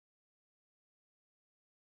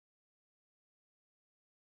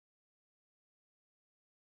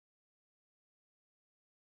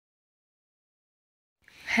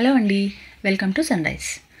Hello అండి, welcome to sunrise.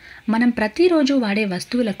 మనం ప్రతిరోజు వాడే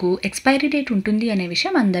వస్తువులకు ఎక్స్పైరీ డేట్ ఉంటుంది అనే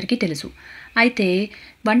విషయం అందరికీ తెలుసు. అయితే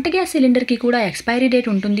వంట గ్యాస్ సిలిండర్కి కూడా ఎక్స్పైరీ డేట్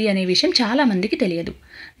ఉంటుంది అనే విషయం చాలామందికి తెలియదు.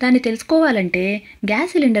 దాన్ని తెలుసుకోవాలంటే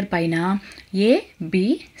గ్యాస్ సిలిండర్ పైన ఏ, బి,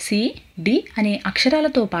 సి, డి అనే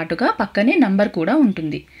అక్షరాలతో పాటుగా పక్కనే నంబర్ కూడా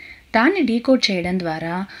ఉంటుంది. దాన్ని డీకోడ్ చేయడం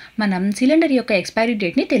ద్వారా మనం సిలిండర్ యొక్క ఎక్స్పైరీ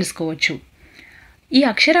డేట్ని తెలుసుకోవచ్చు. ఈ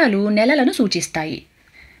అక్షరాలు నెలలను సూచిస్తాయి.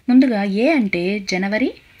 ముందుగా ఏ అంటే జనవరి,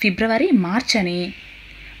 ఫిబ్రవరి, మార్చ్ అని,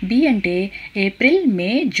 బి అంటే ఏప్రిల్, మే,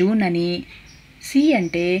 జూన్ అని, సి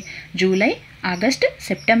అంటే జూలై, ఆగస్ట్,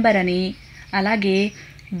 సెప్టెంబర్ అని, అలాగే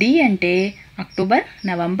డి అంటే అక్టోబర్,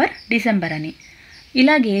 నవంబర్, డిసెంబర్ అని.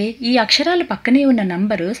 ఇలాగే ఈ అక్షరాలు పక్కనే ఉన్న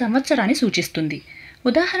నంబరు సంవత్సరాన్ని సూచిస్తుంది.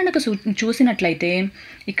 ఉదాహరణకు చూసినట్లయితే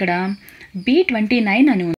ఇక్కడ B29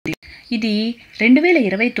 అని ఉంది. ఇది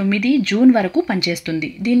 2029 జూన్ వరకు పనిచేస్తుంది.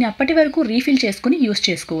 దీన్ని అప్పటి వరకు రీఫిల్ చేసుకుని యూస్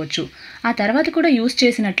చేసుకోవచ్చు. ఆ తర్వాత కూడా యూస్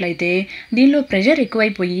చేసినట్లయితే దీనిలో ప్రెషర్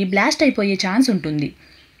ఎక్కువైపోయి బ్లాస్ట్ అయిపోయే ఛాన్స్ ఉంటుంది.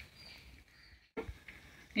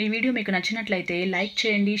 ఈ వీడియో మీకు నచ్చినట్లయితే లైక్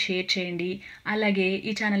చేయండి, షేర్ చేయండి. అలాగే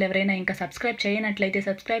ఈ ఛానల్ ఎవరైనా ఇంకా సబ్స్క్రైబ్ చేయనట్లయితే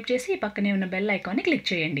సబ్స్క్రైబ్ చేసి పక్కనే ఉన్న బెల్ ఐకాన్ని క్లిక్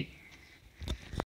చేయండి.